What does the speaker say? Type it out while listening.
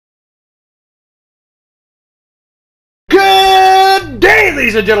Hey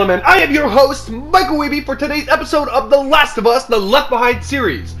ladies and gentlemen, I am your host, Michael Weeby, for today's episode of The Last of Us, the Left Behind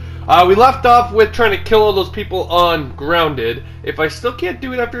series. We left off with trying to kill all those people on Grounded. If I still can't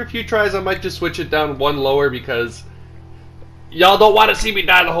do it after a few tries, I might just switch it down one lower because y'all don't want to see me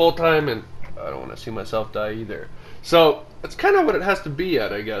die the whole time, and I don't want to see myself die either. So, that's kind of what it has to be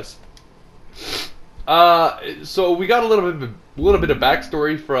at, I guess. So we got a little bit of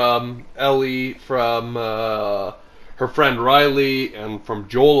backstory from Ellie, from her friend Riley, and from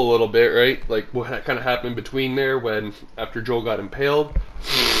Joel a little bit, right? Like what kind of happened between there after Joel got impaled.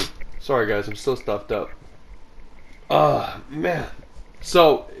 Sorry guys, I'm still stuffed up. Man.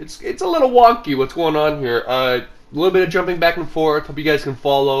 So it's a little wonky what's going on here. A little bit of jumping back and forth. Hope you guys can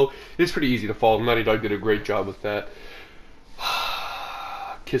follow. It's pretty easy to follow. Naughty Dog did a great job with that.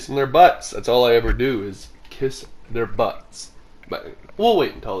 Kissing their butts. That's all I ever do is kiss their butts. But we'll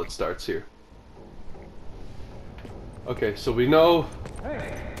wait until it starts here. Okay, so we know.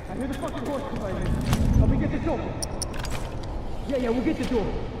 Hey, I hear the fucking horse behind me. Help me get this open. Yeah, we'll get the door.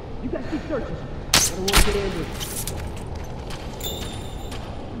 You guys keep searching. I don't want to get ambushed.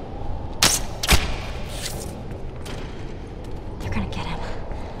 They're gonna get him.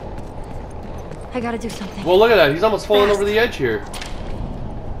 I gotta do something. Well, look at that. He's almost falling over the edge here.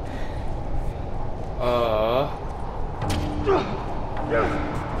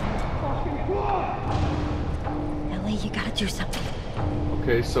 Ellie, you gotta do something.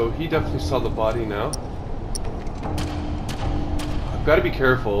 Okay, so he definitely saw the body now. I've got to be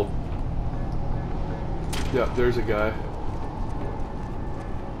careful. Yeah, there's a guy.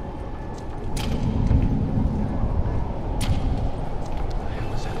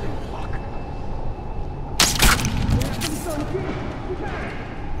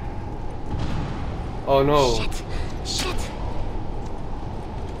 Oh no. Shit.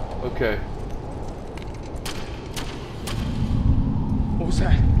 Okay. What was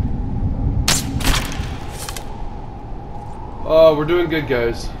that? Oh, we're doing good,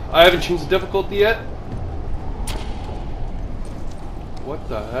 guys. I haven't changed the difficulty yet. What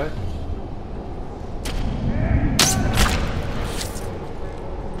the heck?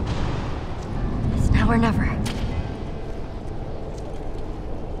 It's now or never.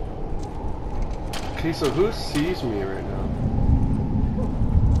 Okay, so who sees me right now?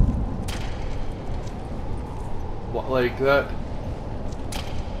 What, like that?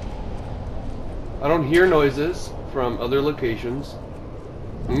 I don't hear noises from other locations.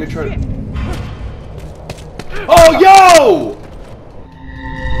 I'm gonna try to... Oh, yo!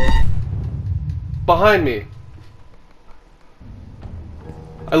 Behind me.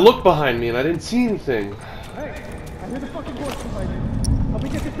 I looked behind me and I didn't see anything. Hey, I hear the fucking horse behind me. Help me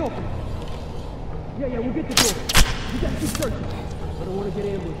get this open. Yeah, we'll get the door. You guys keep searching. I don't want to get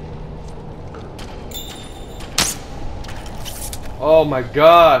ambushed. Oh my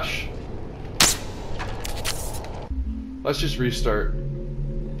gosh. Let's just restart.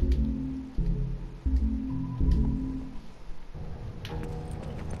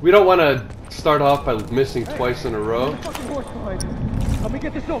 We don't want to start off by missing twice in a row. The fucking horse behind me. Help me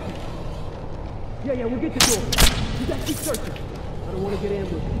get this open. Yeah, we'll get the door. You guys keep searching. I don't want to get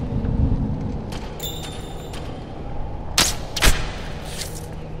ambushed.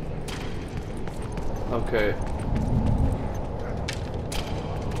 Okay.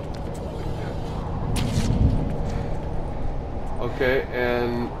 Okay,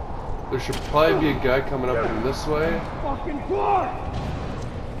 and there should probably be a guy coming up from this way. Fucking door!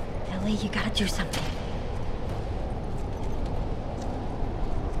 Ellie, you gotta do something.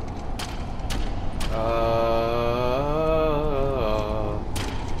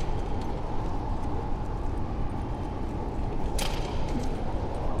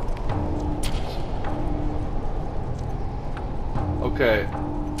 Okay.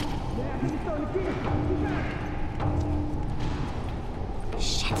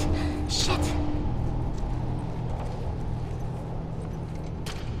 Shit.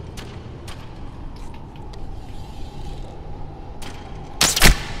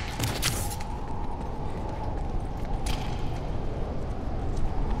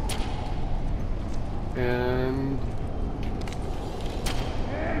 And...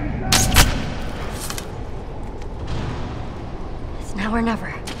 It's now or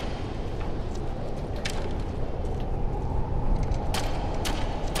never.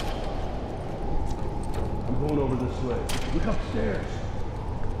 I'm going over this way. Look upstairs.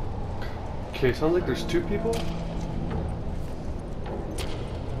 Okay, sounds like there's two people.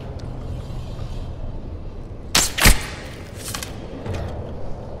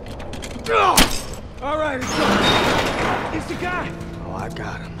 All right, it's on. It's the guy. Oh, I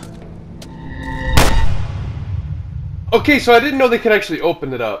got him. Okay, so I didn't know they could actually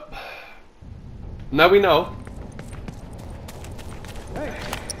open it up. Now we know. Hey,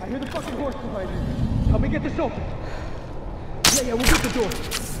 I hear the fucking horse behind you. Help me get this open. Yeah, we'll get the door.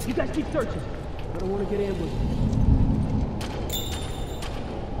 You guys keep searching. I don't want to get ambushed.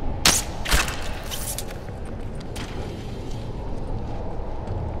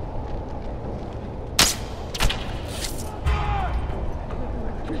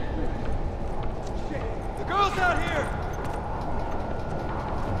 The girl's out here!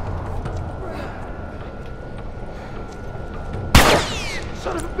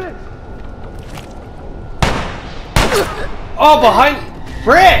 Son of a bitch! Oh, behind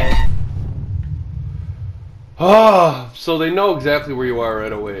Frick! Oh, so they know exactly where you are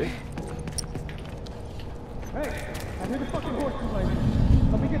right away. Hey, I hear the fucking horse behind you.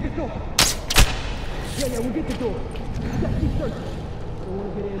 Help me get this open. Yeah, we'll get the door. You guys keep searching. I don't want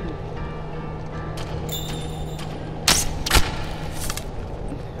to get ambushed.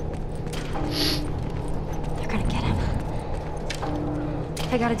 They're gonna get him.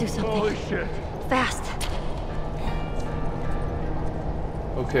 I gotta do something. Holy shit. Fast.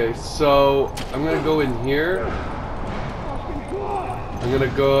 Okay, so I'm gonna go in here. I'm gonna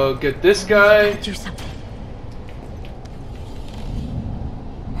go get this guy. Do something.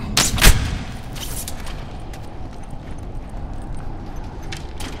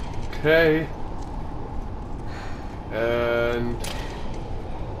 Okay. And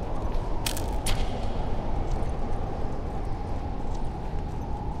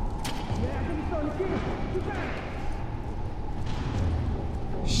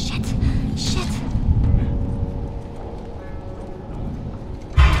Shit. Shit.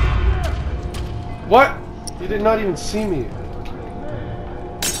 what? He did not even see me.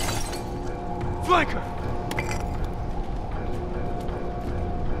 Flanker!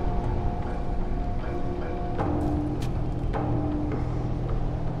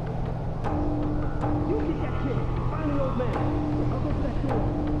 You get that kid. Find the old man. I'll go to that door.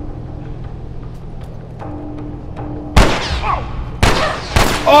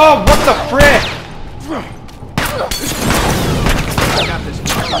 Oh, what the frick? I got this.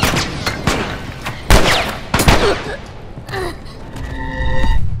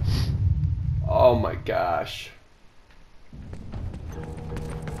 Oh my gosh.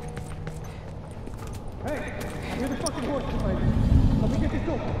 Hey, I hear the fucking horse behind you. Help me get this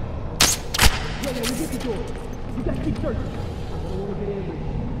open. Yeah, we'll get the door. You guys keep searching. I don't want to get ambushed.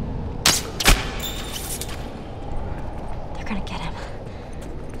 They're gonna get him.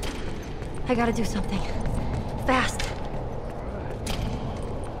 I gotta do something. Fast.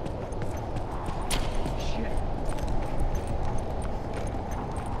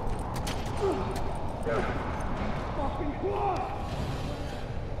 Fucking claw!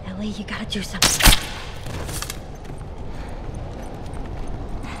 Ellie, you gotta do something.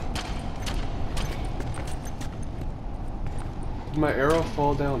 Did my arrow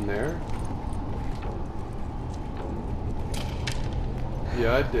fall down there?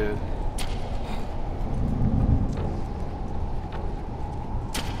 Yeah, I did.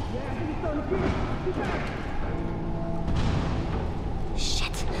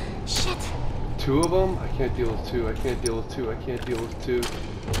 Shit. Shit. Two of them? I can't deal with two. I can't deal with two. I can't deal with two.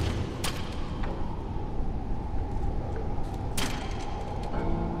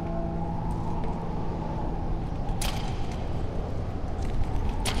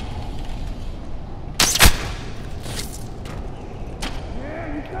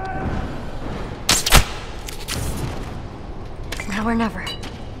 Now or never.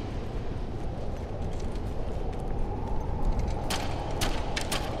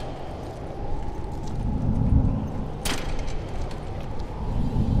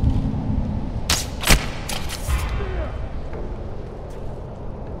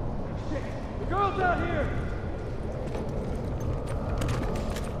 The girl's out here!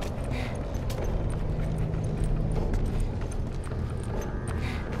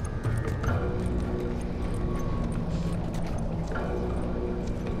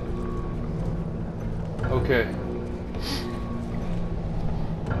 Okay.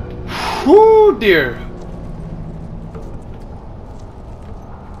 Whoo, dear.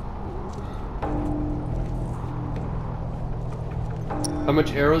 How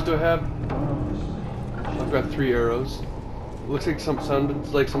much arrows do I have? I've got 3 arrows. Looks like sounded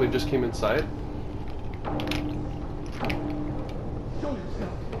like somebody just came inside. Show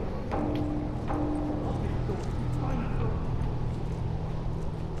yourself.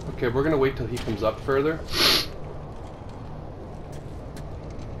 Okay, we're gonna wait till he comes up further.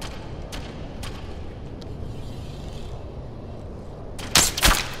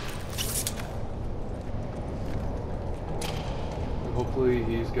 hopefully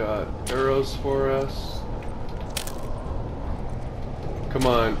he's got arrows for us. Come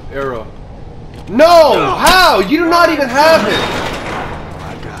on, arrow. No! How? You do not even have it!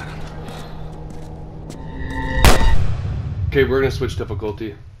 I got him. Okay, we're gonna switch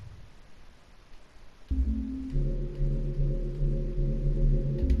difficulty.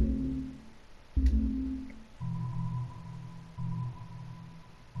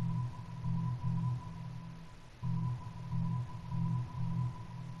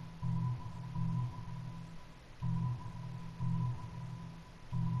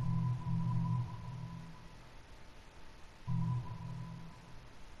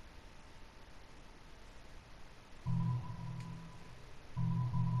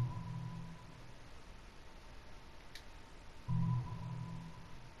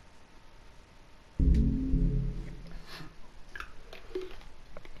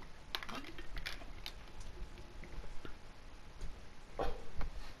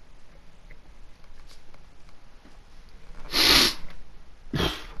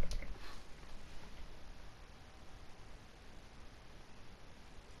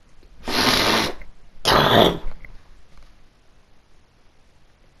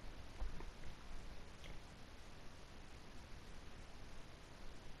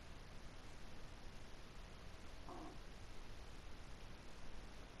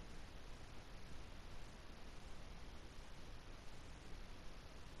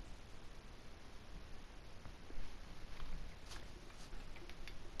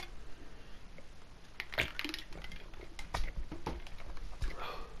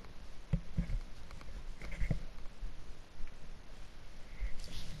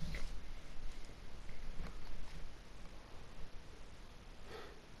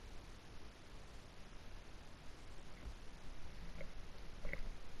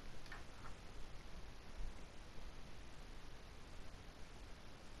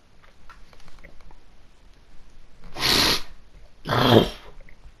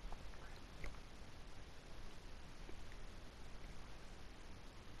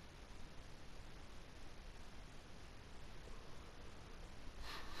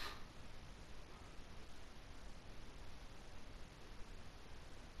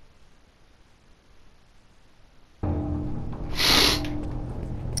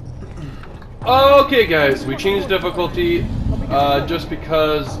 Okay guys, we changed difficulty just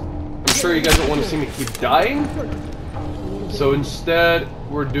because I'm sure you guys don't want to see me keep dying. So instead,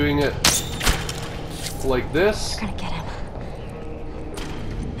 we're doing it like this. We're gonna get him.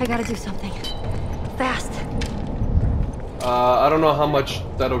 I gotta do something. Fast. I don't know how much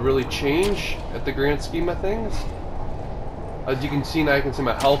that'll really change at the grand scheme of things. As you can see now, I can see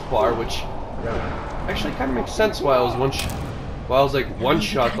my health bar, which actually kind of makes sense why I was like one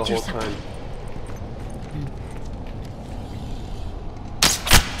shot the whole time.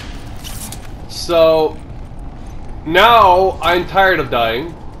 So now I'm tired of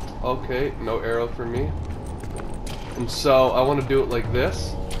dying. Okay, no arrow for me. And so I want to do it like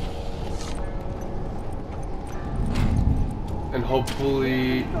this. And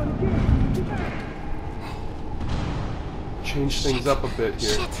hopefully change things up a bit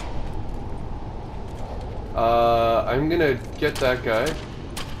here. I'm gonna get that guy.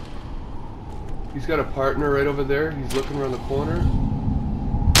 He's got a partner right over there. He's looking around the corner.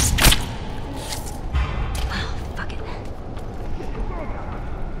 Fuck it.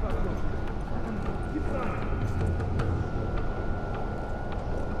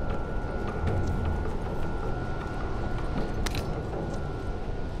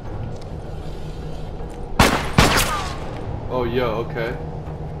 Oh, yeah, okay.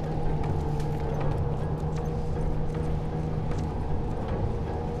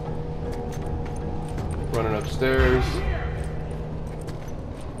 Running upstairs.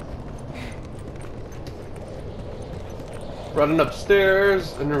 Running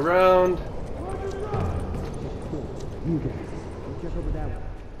upstairs and around.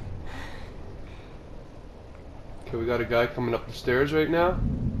 Okay, we got a guy coming up the stairs right now.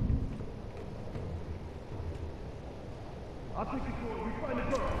 I'll take control. We find the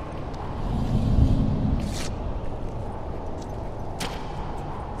girl.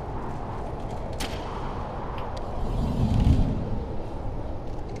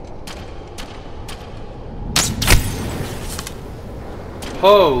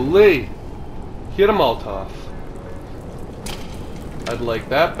 Holy! Hit a Molotov. I'd like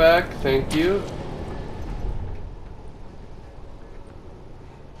that back, thank you.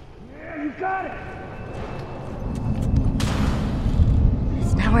 Yeah, you got it.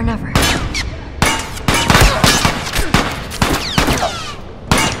 It's now or never.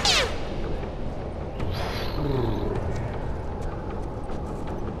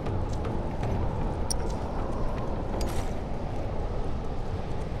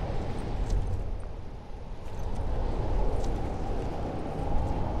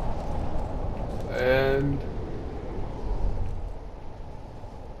 friend.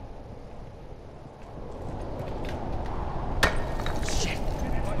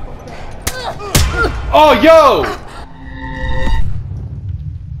 Oh, yo!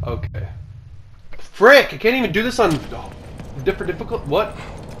 Okay. Frick! I can't even do this on different difficult. What?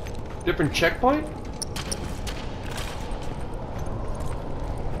 Different checkpoint?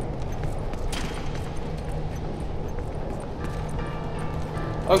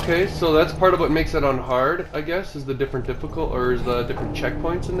 Okay, so that's part of what makes it on hard, I guess, is the different difficult or is the different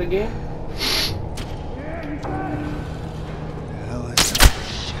checkpoints in the game. Hell, that's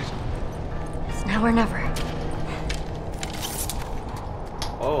shit. It's now or never.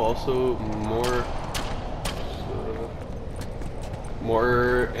 Oh, also more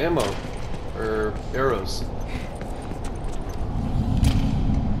ammo or arrows.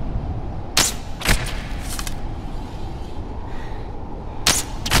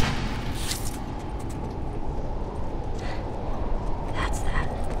 That's that.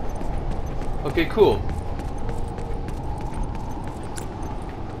 Okay, cool.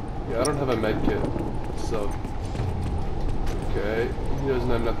 Yeah, I don't have a med kit, so. Okay, he doesn't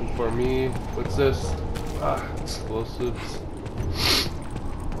have nothing for me. What's this? Ah, explosives.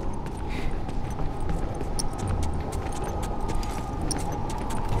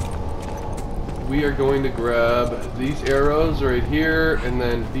 We are going to grab these arrows right here, and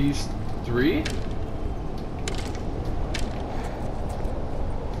then these 3.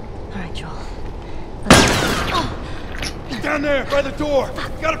 Alright, Joel. He's down there by the door.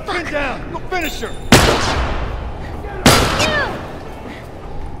 Got a pin down. Go finish her.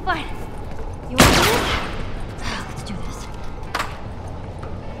 Fine. You want to do this? Let's do this.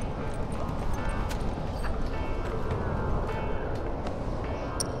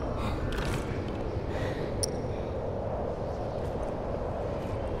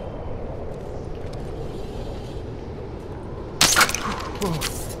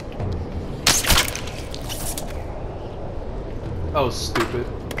 Oh, stupid.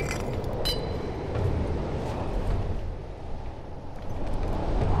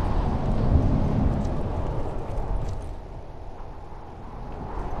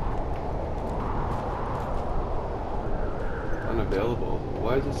 Unavailable.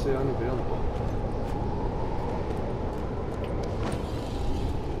 Why does it say unavailable?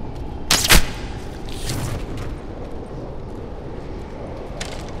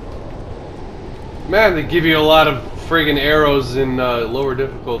 Man, they give you a lot of friggin' arrows in lower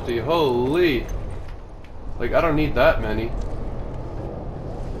difficulty. Holy. Like, I don't need that many.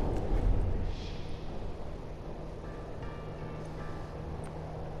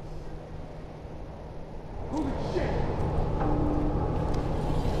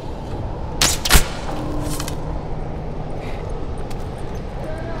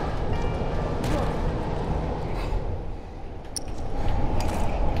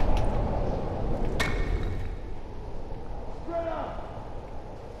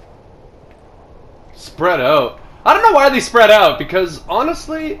 Spread out. I don't know why they spread out, because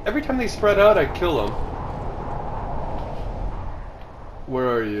honestly, every time they spread out, I kill them. Where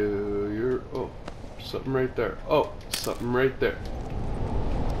are you? You're... oh, something right there. Oh, something right there.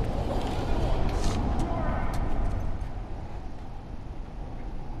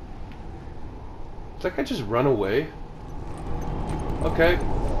 Did that guy just run away? Okay.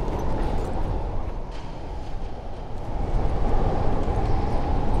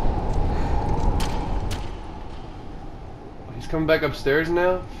 Coming back upstairs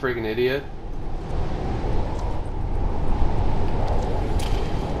now? Freaking idiot.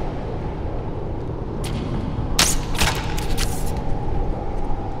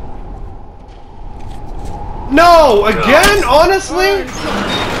 No! Again? Honestly?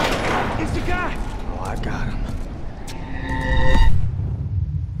 It's the guy. Oh, I got him.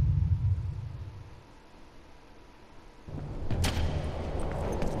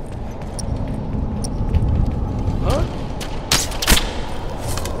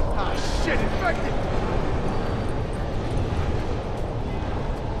 Shit, infected!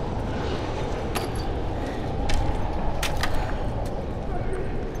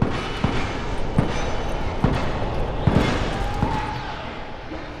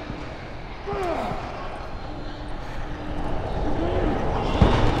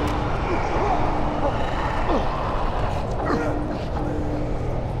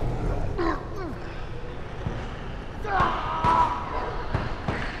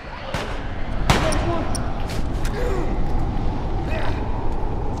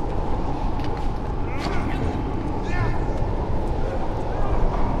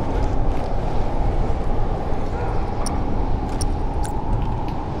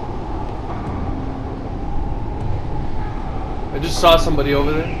 just saw somebody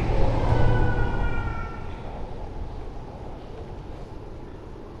over there.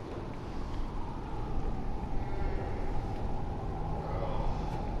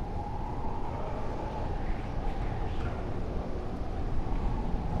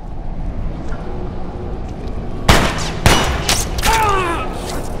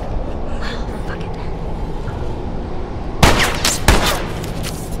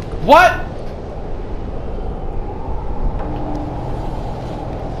 What?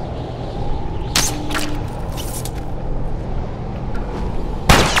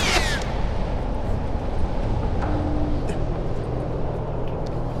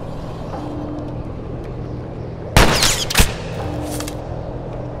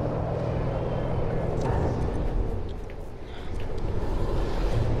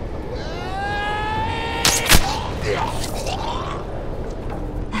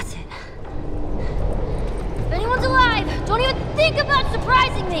 That's it. If anyone's alive, don't even think about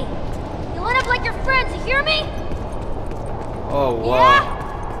surprising me. You'll end up like your friends, you hear me? Oh, wow.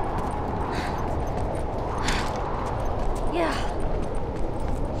 Yeah.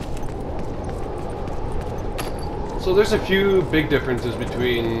 So there's a few big differences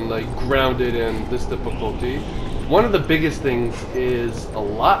between like Grounded and this difficulty. One of the biggest things is a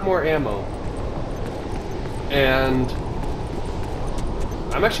lot more ammo. And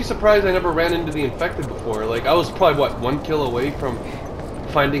I'm actually surprised I never ran into the infected before. Like, I was probably, what, 1 kill away from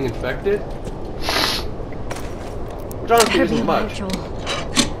finding infected? Which honestly isn't much.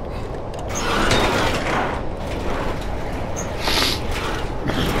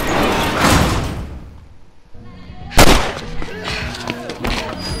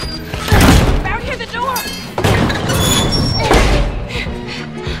 Barricade the door!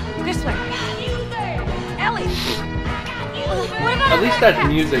 This way. Ellie! What about At least that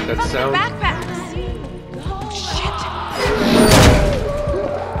music, that sound. backpacks? Shit!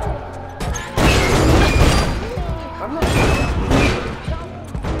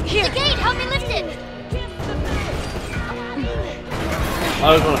 Here. The gate, help me lift it. I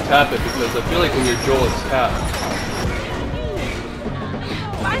was gonna tap it because I feel like when you're Joel, it's tapped.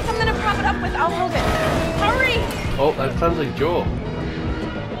 Find something to prop it up with. I'll hold it. Hurry! Oh, that sounds like Joel.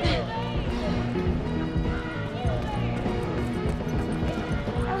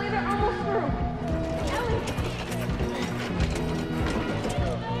 Ellie, they're almost through. Ellie!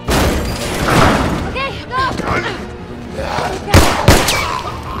 Okay, go.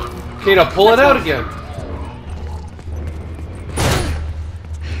 Okay, now pull it out again.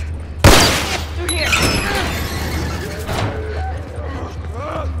 Through here.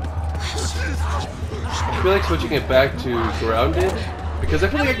 I feel like switching it back to Grounded because I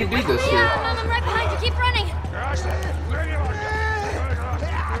feel like I can do this here. Yeah, I'm right behind you. Keep running.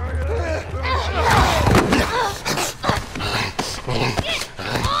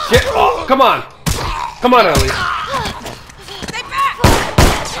 Get oh, come on! Come on, Ellie. Stay back!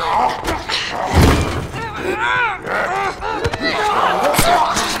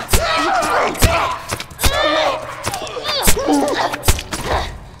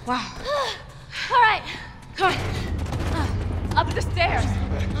 Wow. All right. Come on. Up the stairs.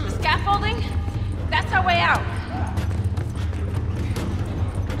 The scaffolding, that's our way out.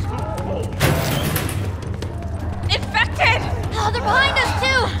 Infected! Oh, they're behind us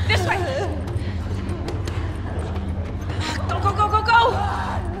too. This way! Go, go, go, go, go!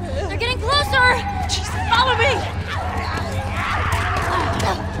 They're getting closer. Jesus, follow me!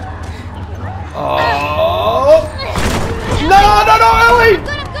 Oh! No, Ellie! I'm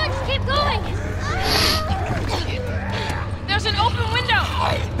good. Just keep going. There's an open window!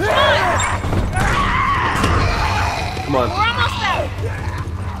 Come Come on! on. We're almost there!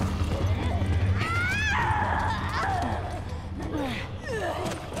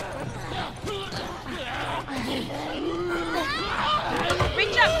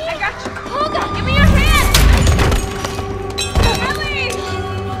 Reach up! I got you! Hold on. Give me your hand. Ellie!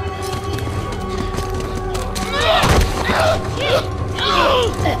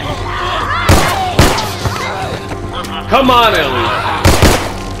 Come on, Ellie!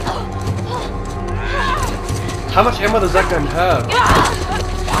 How much ammo does that gun have?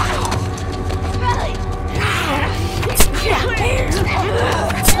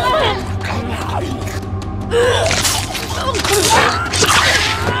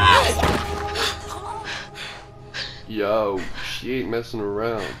 Yo, she ain't messing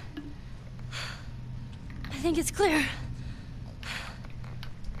around. I think it's clear.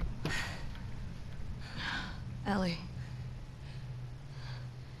 Ellie.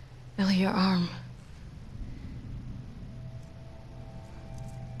 Ellie, your arm.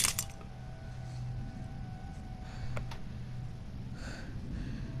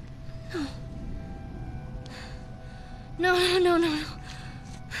 No, no, no, no, no.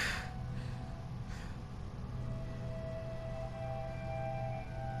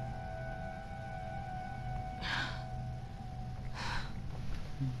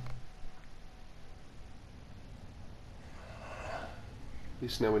 At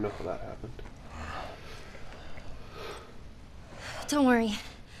least now we know how that happened. Don't worry.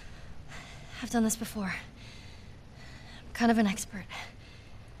 I've done this before. I'm kind of an expert.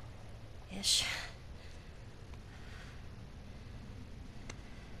 Ish.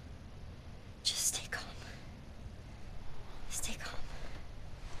 Just stay calm. Stay calm.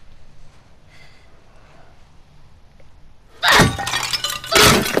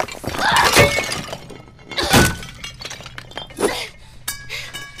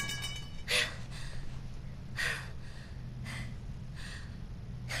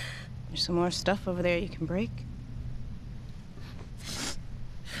 There's some more stuff over there you can break.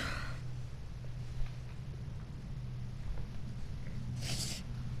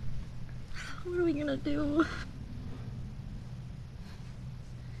 What are we gonna do?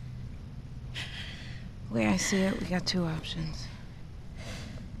 The way I see it, we got two options.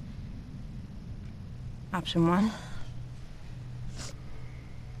 Option one,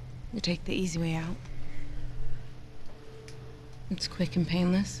 you take the easy way out. It's quick and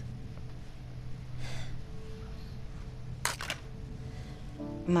painless.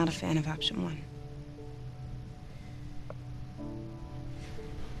 I'm not a fan of option one.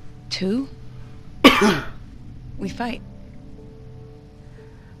 Two, we fight.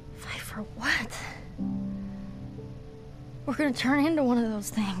 Fight for what? We're gonna turn into one of those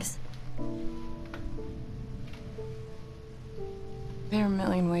things. There are a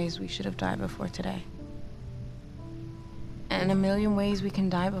million ways we should have died before today. And a million ways we can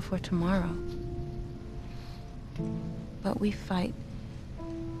die before tomorrow. But we fight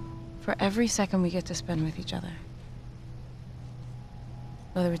for every second we get to spend with each other.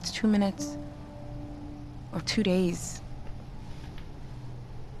 Whether it's 2 minutes or 2 days,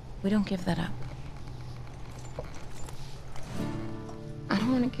 we don't give that up. I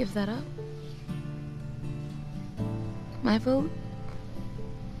don't want to give that up. My vote?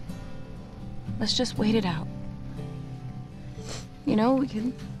 Let's just wait it out. You know, we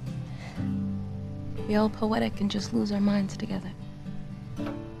can be all poetic and just lose our minds together.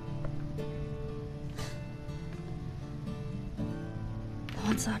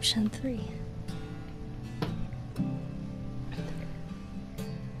 What's option 3?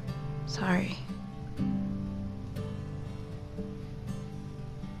 Sorry.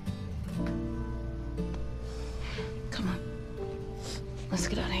 Come on. Let's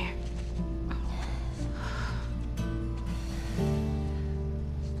get out of here.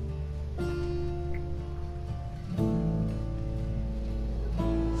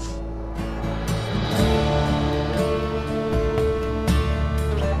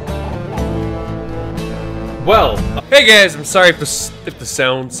 Well, hey guys, I'm sorry if the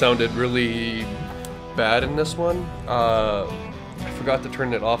sound sounded really bad in this one. I forgot to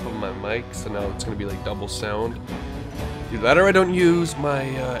turn it off of my mic, so now it's gonna be like double sound. Either that or I don't use my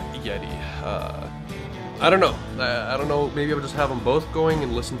Yeti. I don't know. I don't know. Maybe I'll just have them both going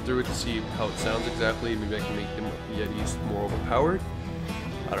and listen through it to see how it sounds exactly. Maybe I can make the Yetis more overpowered.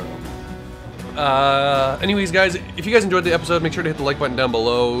 I don't know. Anyways, guys, if you guys enjoyed the episode, make sure to hit the like button down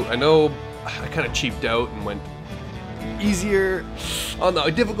below. I know I kind of cheaped out and went easier on the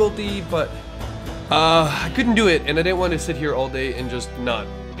difficulty, but I couldn't do it, and I didn't want to sit here all day and just not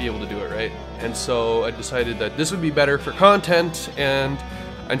be able to do it, right? And so I decided that this would be better for content, and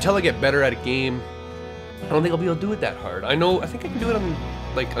until I get better at a game, I don't think I'll be able to do it that hard. I think I can do it on,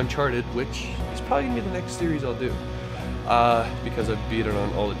 like, Uncharted, which is probably going to be the next series I'll do. Because I've beat it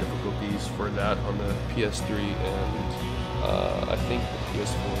on all the difficulties for that on the PS3 and I think the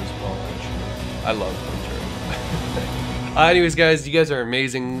PS4 as well, actually. I love Uncharted. Anyways, guys, you guys are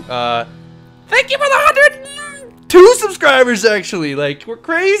amazing. Thank you for the 102 subscribers, actually. Like, we're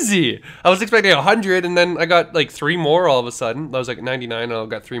crazy. I was expecting 100, and then I got, like, 3 more all of a sudden. I was, like, 99, and I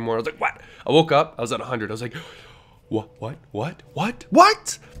got 3 more. I was like, what? I woke up, I was at 100. I was like, what?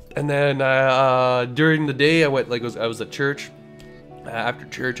 And then, during the day, I went, like, I was at church. After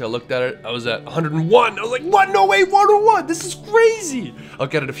church, I looked at it. I was at 101. I was like, what? No way, 101. This is crazy. I'll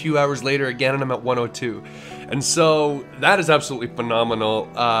get it a few hours later again, and I'm at 102. And so that is absolutely phenomenal.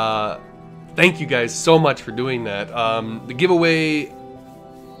 Thank you guys so much for doing that. The giveaway,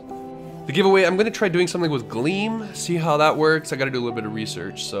 I'm going to try doing something with Gleam, see how that works. I got to do a little bit of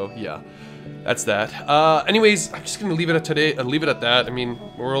research, so yeah. That's that. Anyways, I'm just going to leave it at today. Leave it at that. I mean,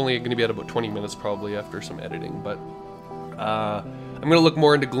 we're only going to be at about 20 minutes probably after some editing, but I'm gonna look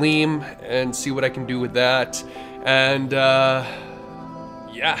more into Gleam and see what I can do with that. And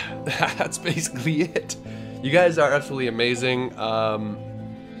yeah, that's basically it. You guys are absolutely amazing.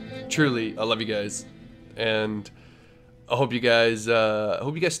 Truly, I love you guys, and I hope you guys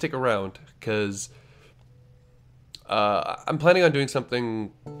stick around, because I'm planning on doing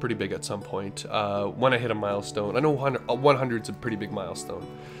something pretty big at some point when I hit a milestone. I know 100's a pretty big milestone.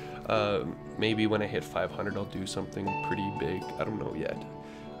 Maybe when I hit 500, I'll do something pretty big. I don't know yet.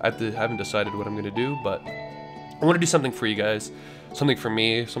 I haven't decided what I'm gonna do, but I want to do something for you guys, something for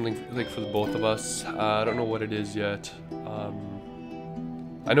me, something like for the both of us. I don't know what it is yet.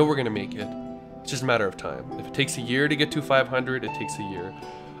 I know we're gonna make it. It's just a matter of time. If it takes a year to get to 500, it takes a year.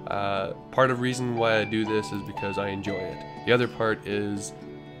 Part of the reason why I do this is because I enjoy it. The other part is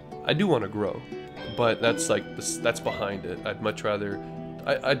I do want to grow, but that's like that's behind it. I'd much rather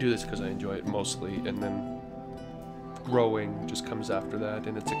I do this because I enjoy it mostly, and then growing just comes after that,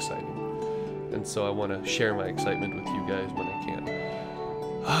 and it's exciting. And so I want to share my excitement with you guys when I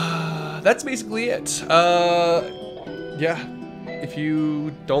can. That's basically it. Yeah. If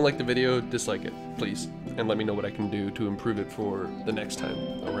you don't like the video, dislike it, please, and let me know what I can do to improve it for the next time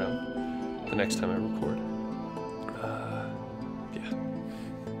around, the next time I record. Yeah.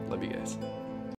 Love you guys.